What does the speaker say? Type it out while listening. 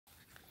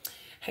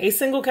Hey,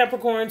 single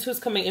Capricorns, who's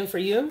coming in for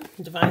you?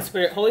 Divine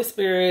Spirit, Holy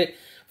Spirit,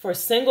 for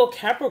single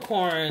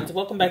Capricorns.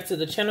 Welcome back to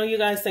the channel, you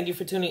guys. Thank you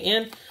for tuning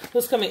in.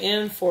 Who's coming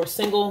in for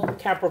single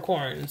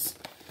Capricorns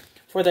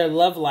for their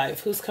love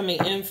life? Who's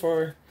coming in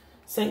for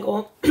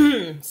single,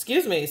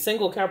 excuse me,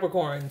 single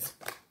Capricorns?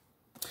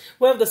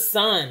 We have the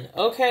Sun,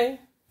 okay.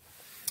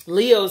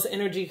 Leo's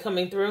energy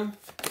coming through.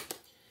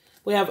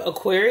 We have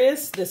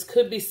Aquarius. This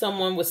could be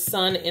someone with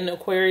Sun in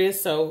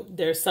Aquarius, so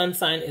their sun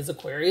sign is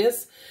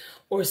Aquarius.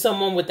 Or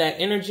someone with that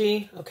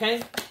energy,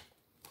 okay?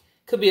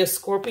 Could be a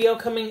Scorpio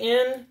coming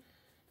in.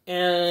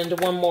 And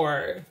one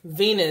more.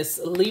 Venus,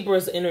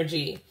 Libra's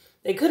energy.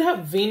 They could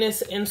have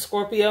Venus in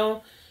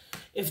Scorpio.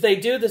 If they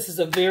do, this is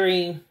a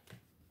very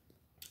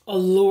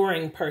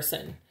alluring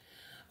person.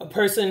 A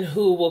person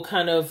who will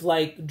kind of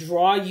like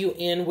draw you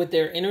in with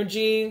their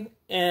energy.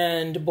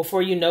 And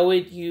before you know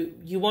it,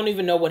 you won't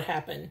even know what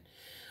happened.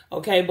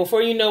 Okay?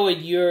 Before you know it,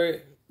 you're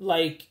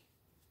like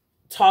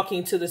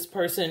talking to this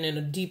person in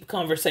a deep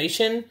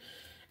conversation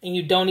and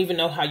you don't even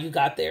know how you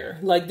got there.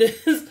 Like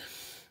this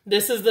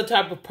is the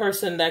type of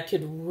person that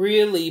could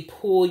really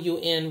pull you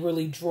in,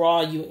 really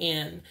draw you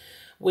in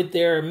with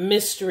their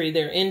mystery,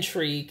 their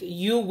intrigue.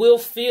 You will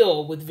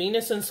feel with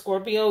Venus and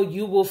Scorpio,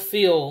 you will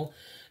feel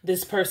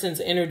this person's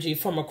energy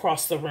from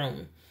across the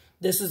room.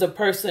 This is a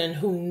person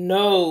who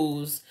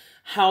knows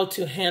how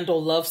to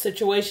handle love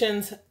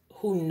situations,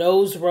 who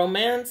knows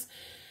romance,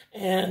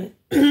 and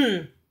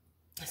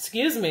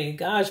excuse me,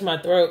 gosh, my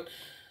throat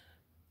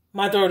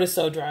is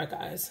so dry,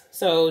 guys.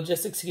 So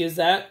just excuse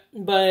that.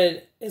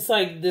 But it's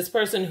like this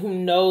person who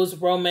knows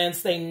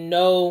romance, they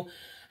know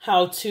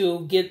how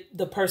to get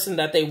the person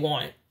that they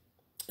want.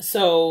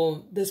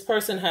 So this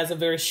person has a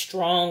very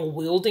strong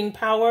wielding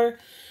power,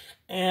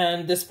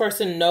 and this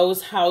person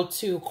knows how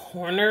to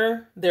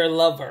corner their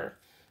lover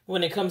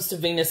when it comes to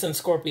Venus and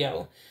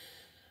Scorpio.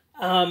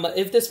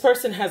 If this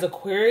person has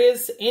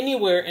Aquarius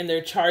anywhere in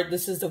their chart,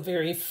 this is a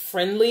very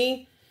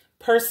friendly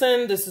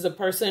person. This is a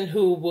person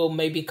who will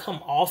maybe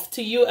come off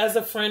to you as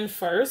a friend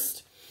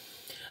first.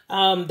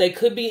 They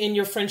could be in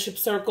your friendship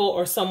circle,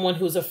 or someone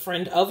who's a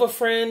friend of a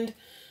friend,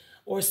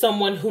 or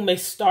someone who may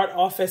start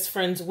off as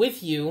friends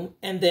with you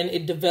and then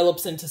it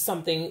develops into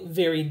something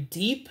very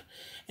deep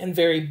and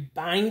very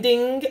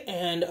binding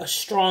and a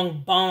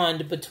strong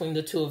bond between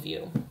the two of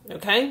you.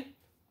 Okay?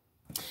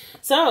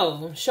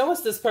 So, show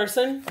us this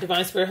person,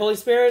 Divine Spirit, Holy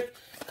Spirit,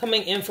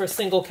 coming in for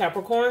single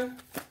Capricorn.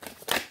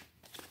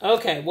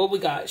 Okay, what we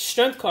got?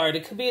 Strength card.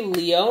 It could be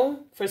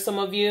Leo for some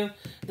of you.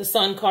 The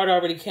Sun card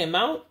already came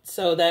out,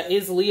 so that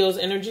is Leo's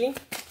energy.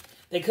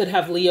 They could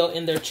have Leo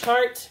in their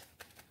chart.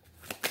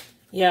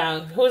 Yeah,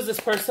 who is this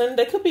person?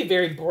 They could be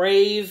very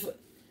brave.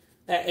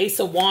 That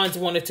Ace of Wands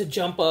wanted to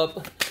jump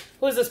up.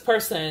 Who is this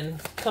person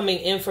coming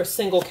in for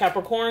single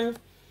Capricorn?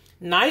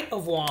 Knight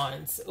of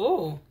Wands.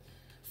 Ooh.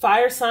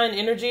 Fire sign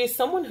energy.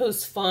 Someone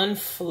who's fun,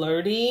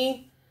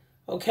 flirty.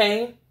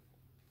 Okay.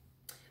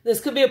 This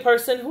could be a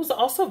person who's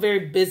also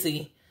very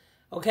busy,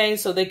 okay?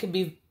 So they could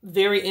be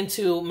very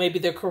into maybe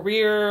their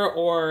career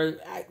or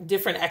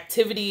different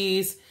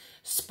activities,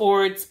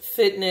 sports,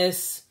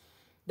 fitness.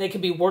 They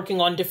could be working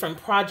on different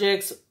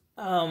projects.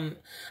 I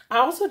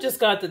also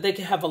just got that they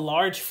could have a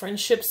large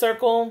friendship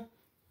circle.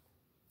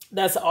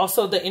 That's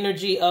also the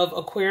energy of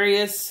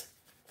Aquarius.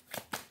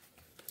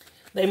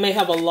 They may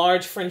have a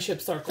large friendship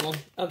circle,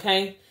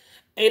 okay?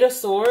 Eight of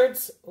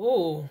Swords,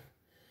 ooh.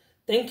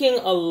 Thinking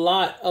a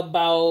lot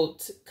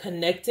about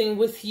connecting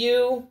with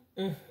you.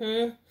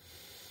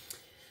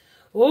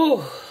 Ooh,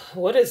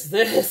 what is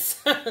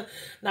this?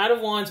 Knight of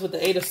Wands with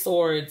the Eight of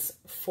Swords.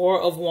 Four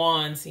of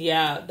Wands.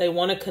 Yeah, they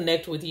want to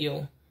connect with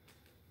you.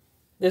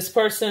 This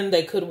person,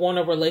 they could want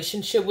a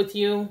relationship with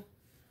you.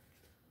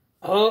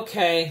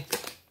 Okay.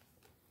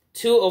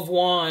 Two of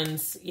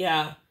Wands.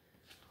 Yeah.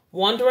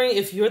 Wondering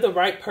if you're the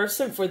right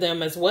person for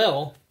them as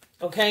well.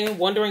 Okay.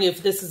 Wondering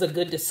if this is a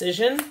good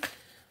decision.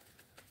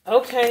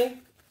 Okay.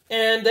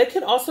 And they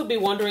could also be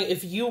wondering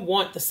if you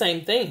want the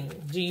same thing.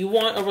 Do you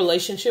want a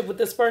relationship with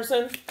this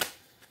person?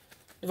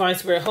 Divine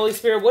Spirit, Holy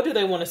Spirit, what do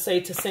they want to say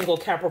to single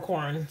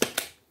Capricorn?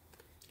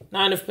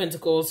 Nine of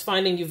Pentacles,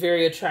 finding you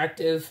very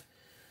attractive.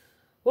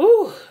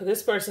 Ooh,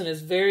 this person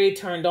is very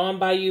turned on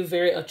by you,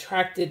 very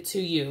attracted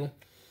to you.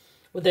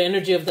 With the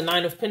energy of the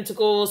Nine of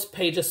Pentacles,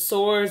 Page of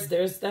Swords,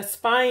 there's that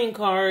spying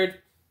card.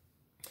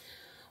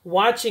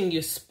 Watching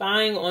you,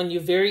 spying on you,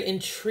 very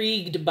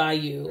intrigued by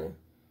you.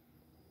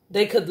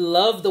 They could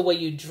love the way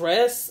you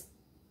dress.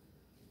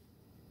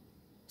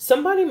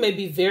 Somebody may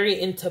be very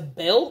into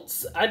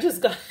belts. I just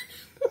got...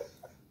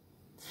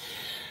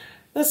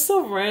 That's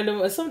so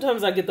random.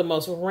 Sometimes I get the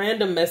most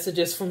random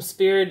messages from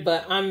Spirit,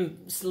 but I'm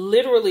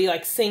literally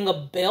like seeing a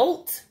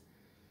belt.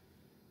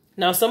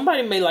 Now,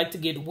 somebody may like to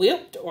get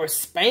whipped or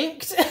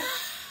spanked.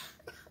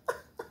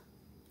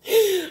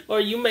 Or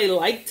you may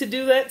like to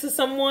do that to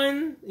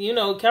someone. You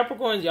know,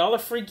 Capricorns, y'all are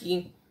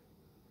freaky.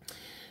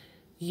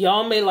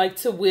 Y'all may like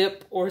to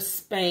whip or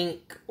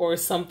spank or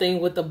something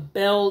with a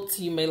belt.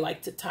 You may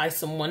like to tie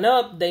someone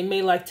up. They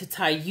may like to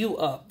tie you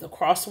up. The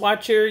cross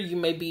watcher, you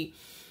may be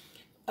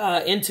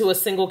into a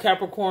single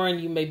Capricorn.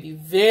 You may be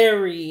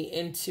very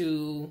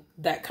into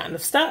that kind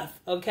of stuff,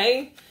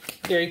 okay?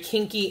 Very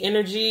kinky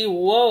energy.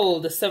 Whoa,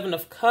 the Seven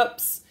of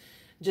Cups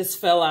just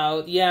fell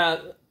out. Yeah,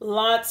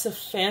 lots of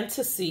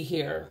fantasy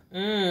here.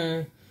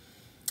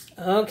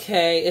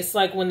 Okay, it's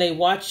like when they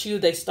watch you,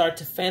 they start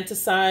to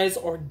fantasize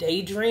or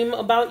daydream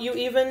about you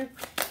even.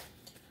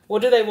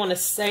 What do they want to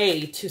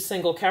say to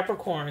single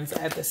Capricorns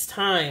at this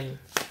time?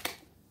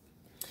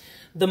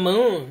 The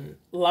Moon,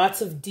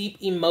 lots of deep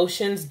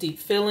emotions, deep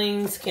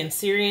feelings,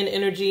 Cancerian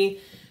energy,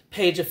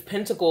 Page of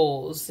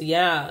Pentacles.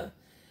 Yeah.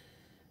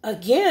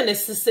 Again,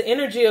 it's just the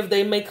energy of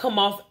they may come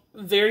off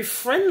very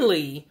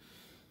friendly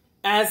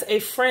as a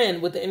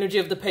friend with the energy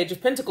of the Page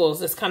of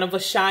Pentacles. It's kind of a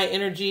shy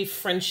energy,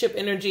 friendship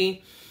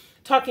energy,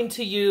 talking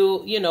to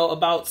you, you know,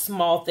 about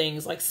small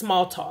things like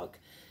small talk,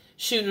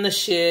 shooting the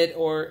shit,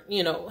 or,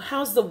 you know,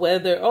 how's the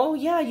weather? Oh,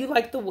 yeah, you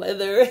like the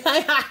weather.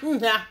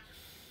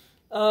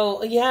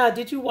 Oh, yeah,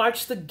 did you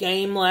watch the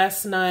game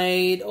last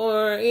night?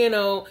 Or, you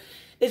know,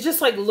 it's just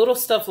like little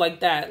stuff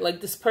like that.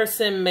 Like this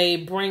person may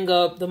bring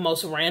up the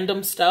most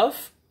random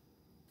stuff.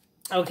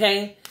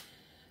 Okay.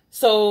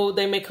 So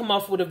they may come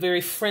off with a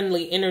very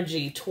friendly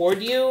energy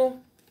toward you.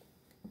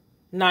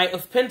 Knight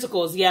of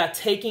Pentacles. Yeah.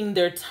 Taking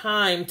their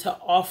time to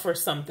offer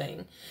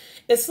something.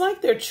 It's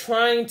like they're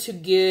trying to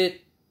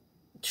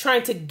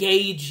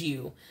gauge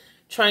you.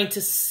 Trying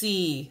to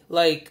see,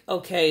 like,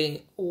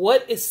 okay,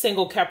 what is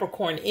single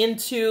Capricorn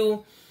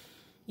into?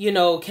 You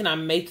know, can I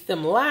make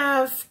them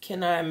laugh?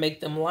 Can I make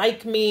them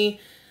like me?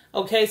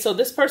 Okay, so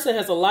this person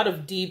has a lot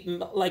of deep,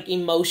 like,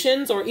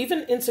 emotions or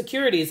even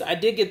insecurities. I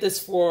did get this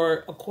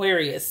for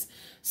Aquarius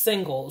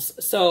singles.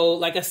 So,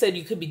 like I said,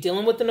 you could be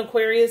dealing with an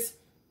Aquarius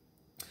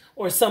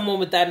or someone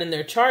with that in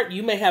their chart.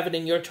 You may have it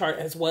in your chart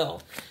as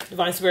well.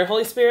 Divine Spirit,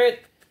 Holy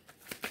Spirit,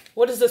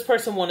 what does this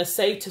person want to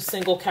say to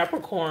single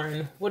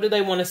Capricorn? What do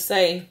they want to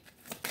say?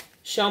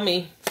 Show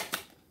me.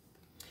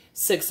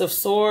 Six of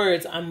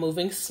Swords. I'm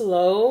moving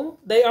slow.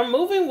 They are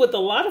moving with a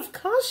lot of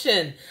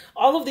caution.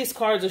 All of these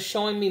cards are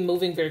showing me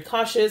moving very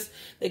cautious.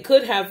 They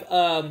could have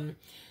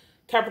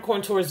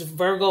Capricorn, Taurus,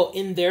 Virgo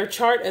in their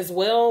chart as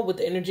well with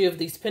the energy of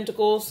these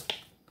pentacles.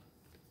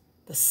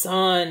 The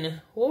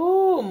Sun.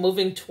 Ooh,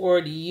 moving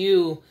toward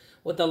you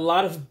with a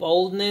lot of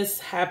boldness,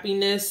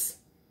 happiness.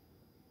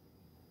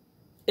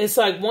 It's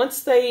like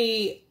once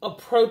they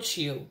approach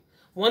you,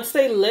 once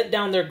they let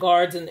down their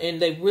guards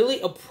and they really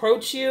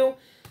approach you,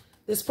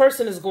 this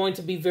person is going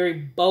to be very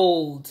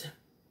bold.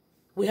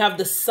 We have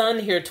the Sun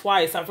here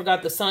twice. I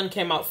forgot the Sun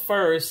came out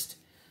first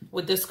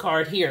with this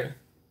card here.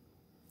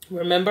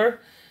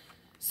 Remember?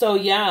 So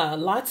yeah,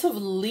 lots of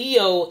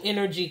Leo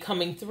energy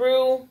coming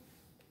through.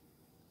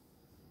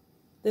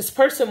 This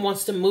person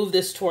wants to move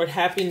this toward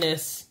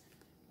happiness.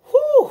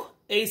 Whew!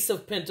 Ace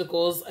of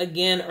Pentacles.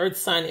 Again, Earth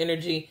sign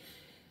energy.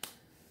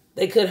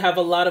 They could have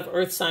a lot of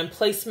earth sign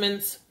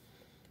placements.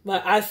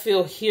 But I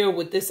feel here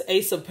with this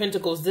Ace of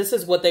Pentacles, this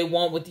is what they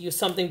want with you.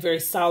 Something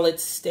very solid,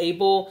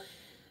 stable.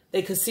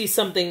 They could see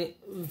something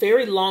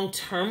very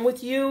long-term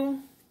with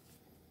you.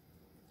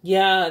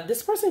 Yeah,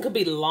 this person could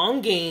be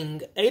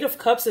longing. Eight of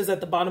Cups is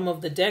at the bottom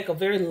of the deck. A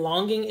very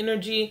longing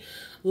energy.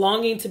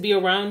 Longing to be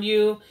around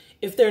you.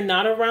 If they're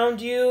not around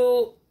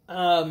you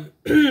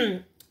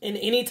in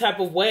any type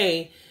of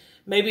way,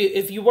 maybe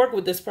if you work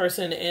with this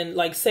person and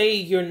like say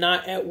you're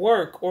not at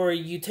work or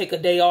you take a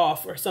day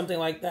off or something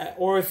like that,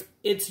 or if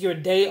it's your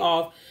day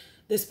off,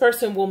 this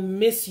person will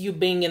miss you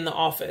being in the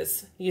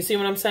office. You see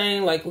what I'm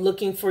saying? Like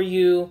looking for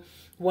you,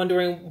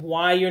 wondering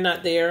why you're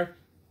not there.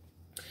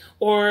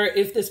 Or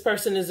if this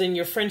person is in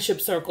your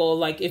friendship circle,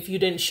 like if you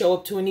didn't show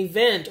up to an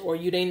event or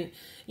you didn't,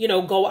 you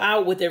know, go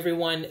out with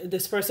everyone,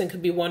 this person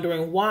could be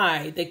wondering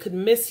why. They could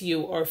miss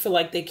you or feel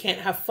like they can't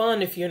have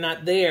fun if you're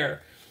not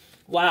there.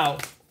 Wow.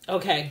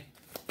 Okay.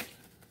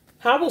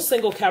 How will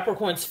single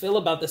Capricorns feel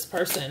about this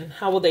person?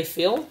 How will they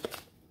feel?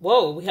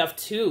 Whoa, we have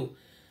two.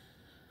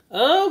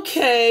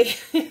 Okay,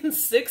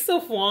 Six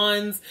of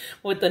Wands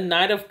with the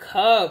Knight of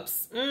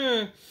Cups.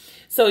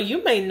 So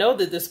you may know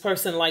that this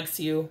person likes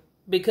you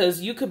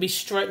because you could be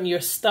strutting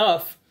your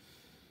stuff.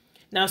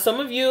 Now, some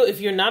of you, if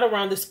you're not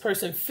around this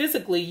person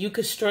physically, you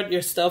could strut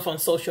your stuff on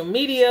social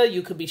media.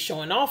 You could be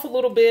showing off a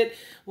little bit.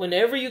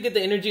 Whenever you get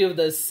the energy of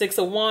the Six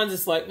of Wands,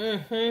 it's like,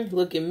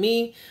 look at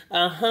me.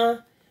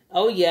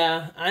 Oh,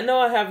 yeah, I know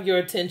I have your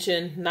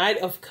attention. Knight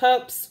of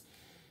Cups.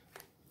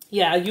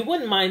 Yeah, you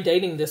wouldn't mind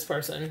dating this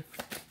person.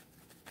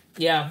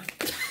 Yeah.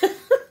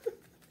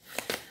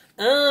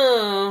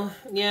 Oh,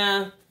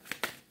 yeah.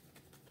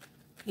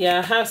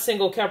 Yeah, how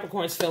single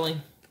Capricorn's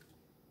feeling?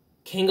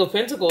 King of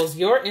Pentacles,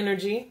 your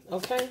energy.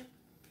 Okay.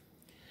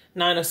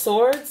 Nine of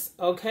Swords.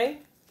 Okay.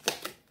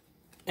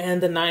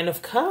 And the Nine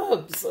of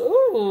Cups.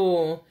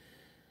 Ooh.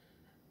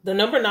 The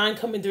number 9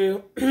 coming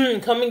through,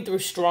 coming through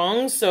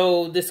strong.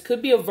 So this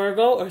could be a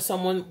Virgo or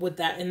someone with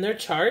that in their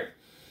chart.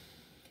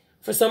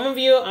 For some of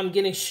you, I'm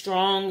getting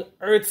strong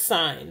earth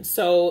sign.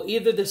 So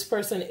either this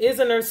person is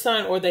an earth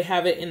sign or they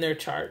have it in their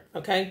chart.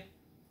 Okay.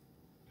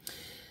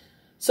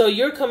 So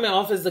you're coming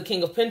off as the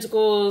King of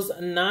Pentacles,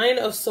 Nine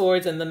of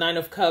Swords, and the Nine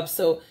of Cups.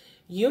 So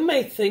you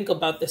may think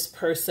about this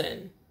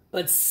person,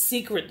 but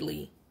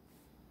secretly.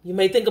 You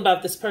may think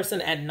about this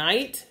person at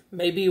night,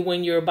 maybe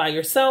when you're by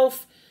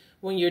yourself,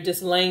 when you're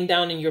just laying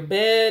down in your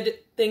bed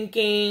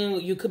thinking.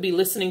 You could be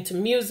listening to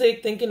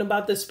music, thinking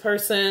about this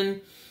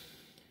person.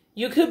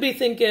 You could be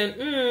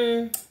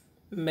thinking,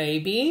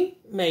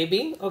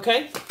 maybe,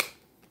 okay?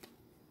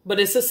 But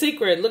it's a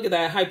secret. Look at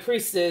that, High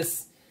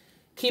Priestess.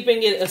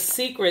 Keeping it a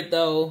secret,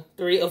 though.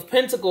 3 of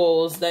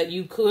Pentacles, that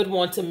you could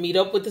want to meet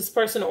up with this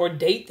person or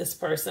date this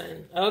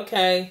person.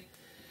 Okay.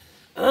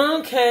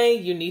 Okay,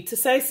 you need to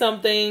say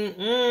something.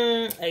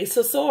 Ace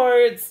of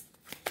Swords.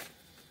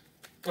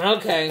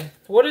 Okay.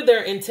 What are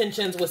their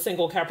intentions with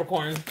single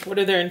Capricorn? What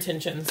are their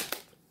intentions?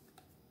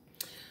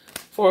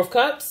 4 of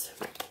Cups.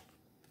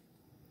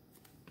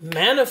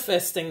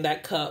 Manifesting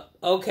that cup.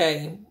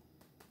 Okay.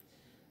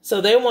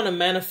 So they want to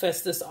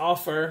manifest this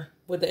offer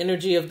with the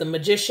energy of the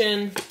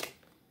Magician.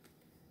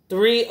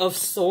 3 of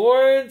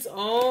Swords.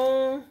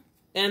 Oh,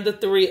 and the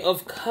 3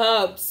 of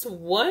Cups.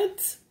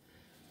 What?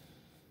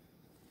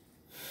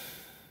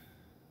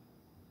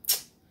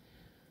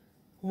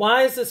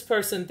 Why is this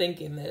person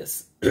thinking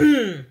this?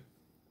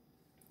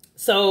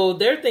 So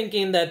they're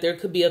thinking that there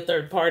could be a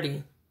third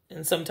party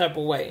in some type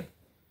of way.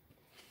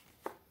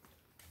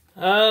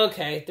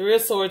 Okay, 3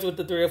 of Swords with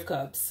the 3 of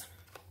Cups.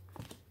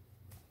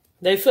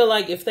 They feel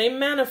like if they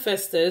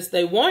manifest this,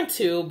 they want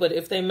to, but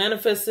if they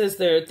manifest this,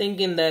 they're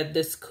thinking that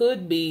this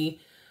could be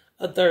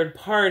a third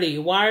party.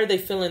 Why are they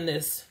feeling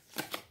this?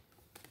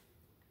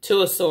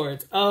 2 of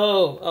Swords.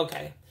 Oh,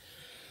 okay.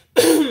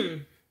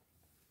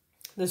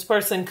 This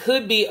person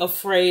could be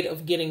afraid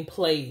of getting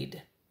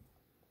played.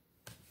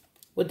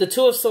 With the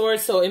 2 of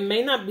Swords, so it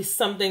may not be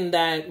something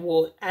that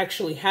will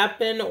actually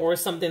happen or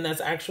something that's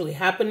actually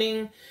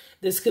happening.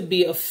 This could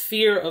be a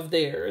fear of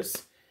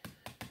theirs.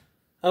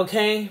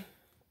 Okay?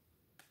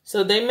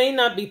 So they may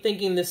not be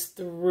thinking this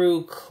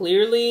through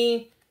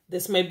clearly.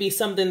 This may be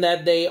something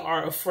that they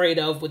are afraid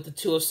of with the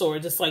 2 of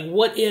Swords. It's like,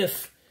 what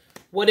if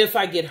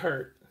I get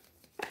hurt?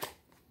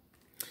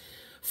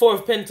 4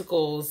 of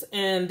Pentacles,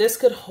 and this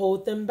could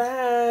hold them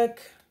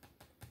back.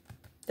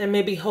 They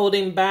may be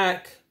holding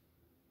back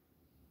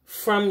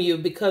from you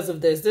because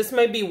of this. This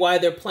may be why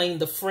they're playing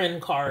the friend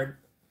card.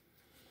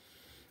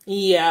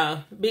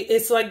 Yeah,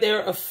 it's like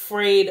they're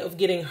afraid of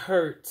getting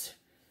hurt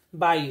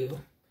by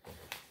you.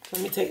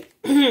 Let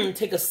me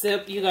take a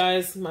sip, you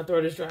guys. My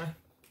throat is dry.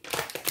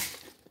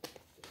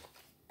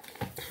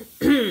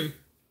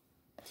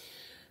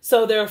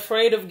 So they're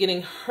afraid of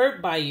getting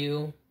hurt by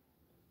you.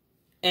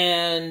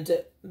 And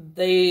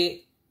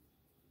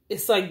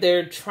it's like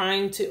they're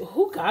trying to,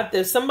 who got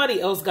this? Somebody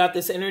else got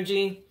this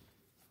energy.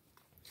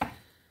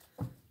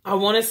 I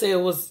want to say it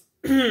was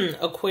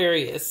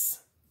Aquarius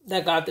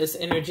that got this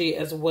energy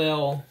as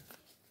well.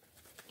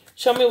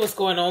 Show me what's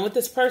going on with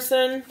this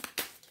person.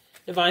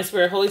 Divine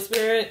Spirit, Holy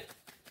Spirit.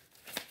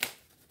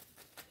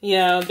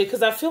 Yeah,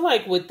 because I feel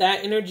like with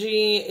that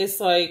energy, it's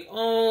like,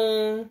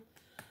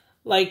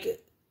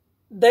 like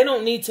they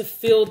don't need to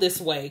feel this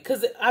way.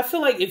 Because I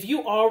feel like if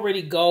you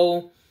already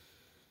go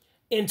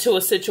into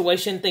a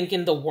situation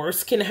thinking the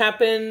worst can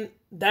happen,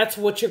 that's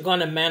what you're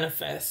going to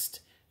manifest.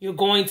 You're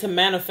going to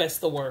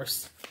manifest the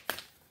worst.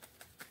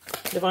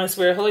 Divine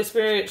Spirit, Holy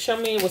Spirit, show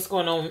me what's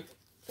going on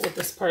with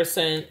this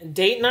person.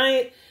 Date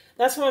night.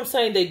 That's what I'm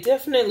saying. They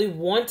definitely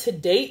want to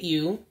date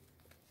you.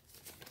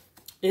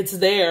 It's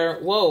there.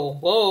 Whoa,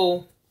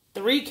 whoa.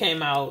 3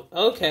 came out.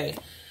 Okay.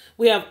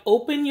 We have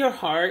open your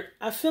heart.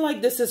 I feel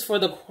like this is for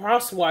the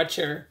cross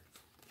watcher.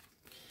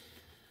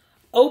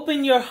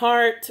 Open your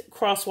heart,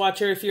 cross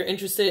watcher, if you're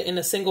interested in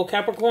a single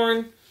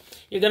Capricorn.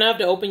 You're going to have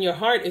to open your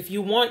heart. If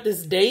you want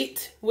this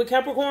date with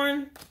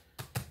Capricorn,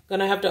 going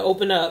to have to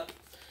open up.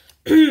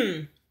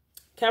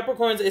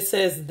 Capricorns, it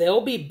says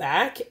they'll be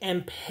back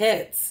and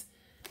pets.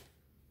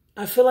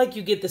 I feel like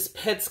you get this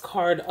pets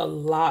card a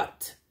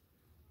lot.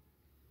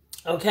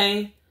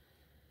 Okay.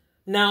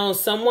 Now,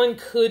 someone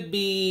could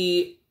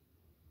be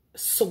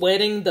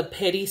sweating the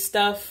petty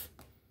stuff.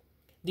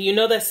 Do you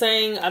know that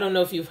saying? I don't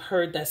know if you've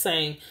heard that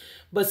saying,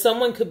 but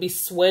someone could be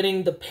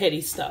sweating the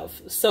petty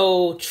stuff.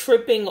 So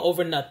tripping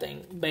over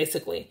nothing,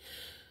 basically.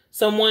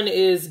 Someone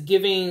is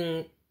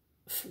giving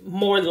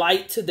more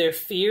light to their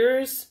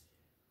fears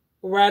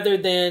rather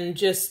than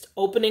just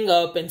opening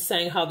up and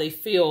saying how they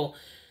feel.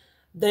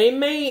 They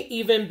may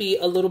even be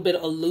a little bit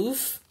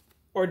aloof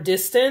or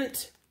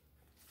distant.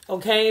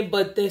 Okay,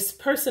 but this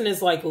person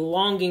is like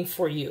longing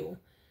for you.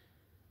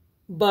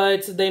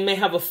 But they may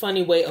have a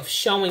funny way of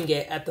showing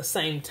it at the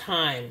same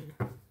time.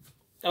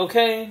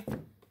 Okay?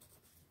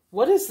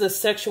 What is the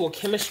sexual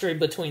chemistry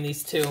between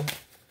these two?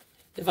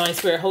 Divine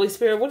Spirit, Holy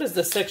Spirit, what is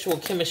the sexual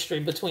chemistry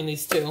between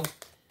these two?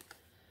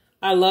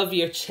 I love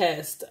your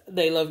chest.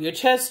 They love your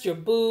chest, your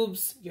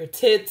boobs, your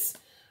tits.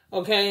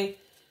 Okay?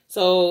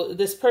 So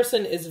this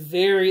person is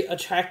very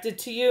attracted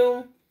to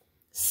you.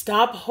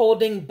 Stop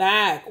holding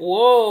back.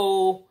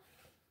 Whoa.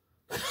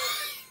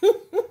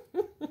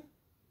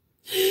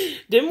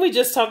 Didn't we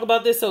just talk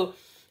about this? So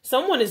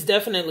someone is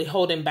definitely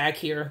holding back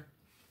here.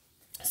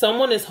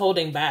 Someone is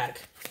holding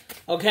back.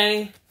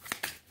 Okay.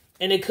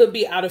 And it could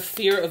be out of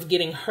fear of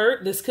getting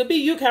hurt. This could be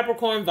you,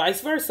 Capricorn,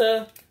 vice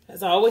versa.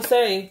 As I always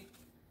say,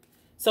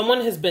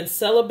 someone has been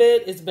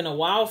celibate. It's been a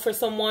while for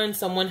someone.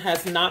 Someone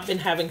has not been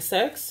having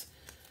sex.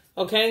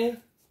 Okay?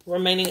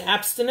 Remaining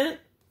abstinent.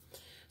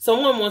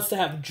 Someone wants to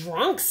have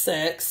drunk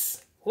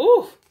sex.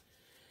 Whew.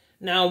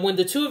 Now, when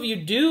the two of you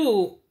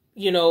do,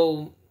 you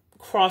know,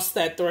 cross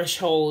that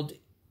threshold,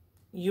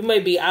 you may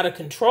be out of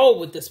control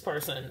with this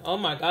person. Oh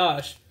my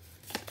gosh.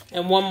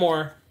 And one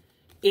more.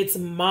 It's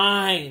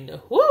mine.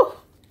 Woo!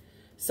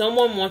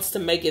 Someone wants to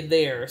make it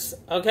theirs.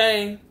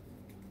 Okay?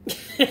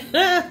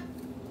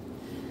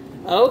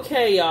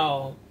 Okay,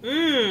 y'all.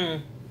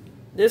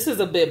 This is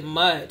a bit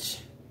much.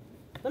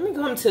 Let me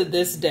come to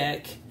this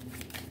deck.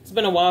 It's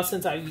been a while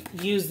since I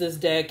used this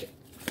deck.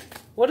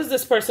 What does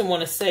this person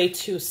want to say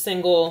to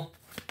single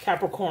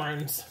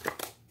Capricorns?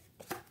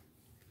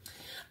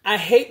 I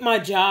hate my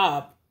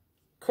job.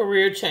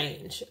 Career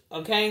change.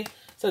 Okay?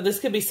 So this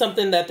could be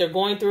something that they're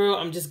going through.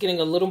 I'm just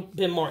getting a little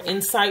bit more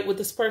insight with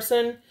this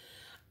person.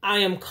 I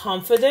am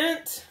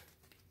confident.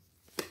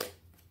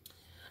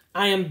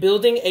 I am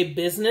building a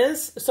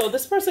business. So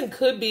this person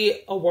could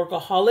be a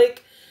workaholic.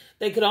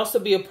 They could also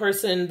be a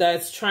person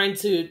that's trying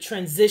to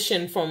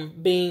transition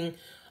from being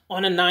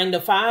on a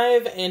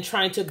 9-to-5 and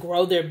trying to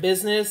grow their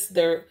business.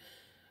 They're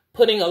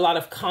putting a lot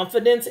of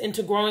confidence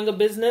into growing a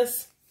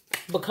business,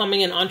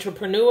 becoming an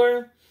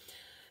entrepreneur.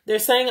 They're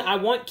saying, I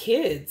want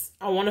kids.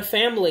 I want a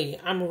family.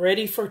 I'm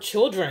ready for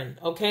children.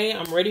 Okay,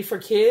 I'm ready for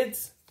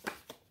kids.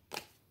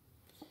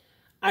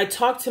 I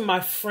talk to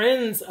my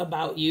friends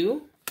about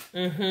you.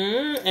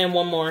 And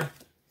one more.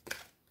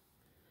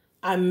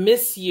 I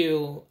miss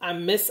you. I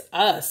miss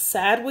us.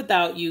 Sad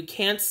without you.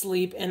 Can't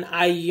sleep. And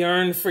I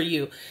yearn for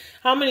you.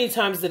 How many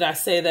times did I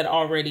say that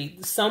already?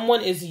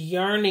 Someone is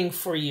yearning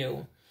for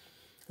you.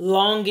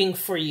 Longing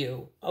for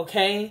you.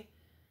 Okay?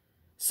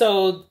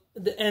 So,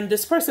 and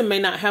this person may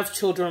not have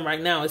children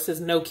right now. It says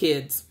no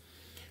kids.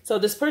 So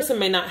this person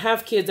may not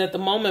have kids at the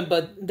moment,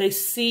 but they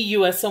see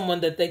you as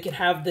someone that they could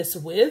have this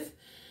with.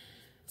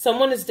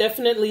 Someone is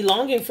definitely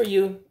longing for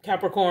you,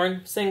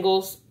 Capricorn,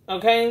 singles,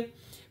 okay?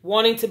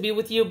 Wanting to be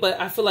with you, but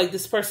I feel like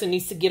this person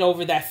needs to get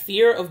over that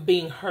fear of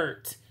being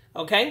hurt,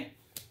 okay?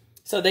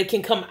 So they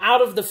can come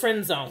out of the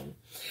friend zone.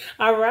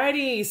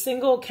 Alrighty,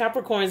 single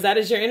Capricorns, that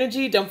is your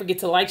energy. Don't forget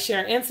to like,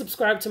 share, and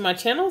subscribe to my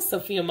channel,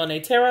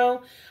 Sophiamonay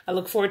Tarot. I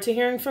look forward to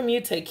hearing from you.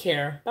 Take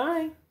care.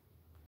 Bye.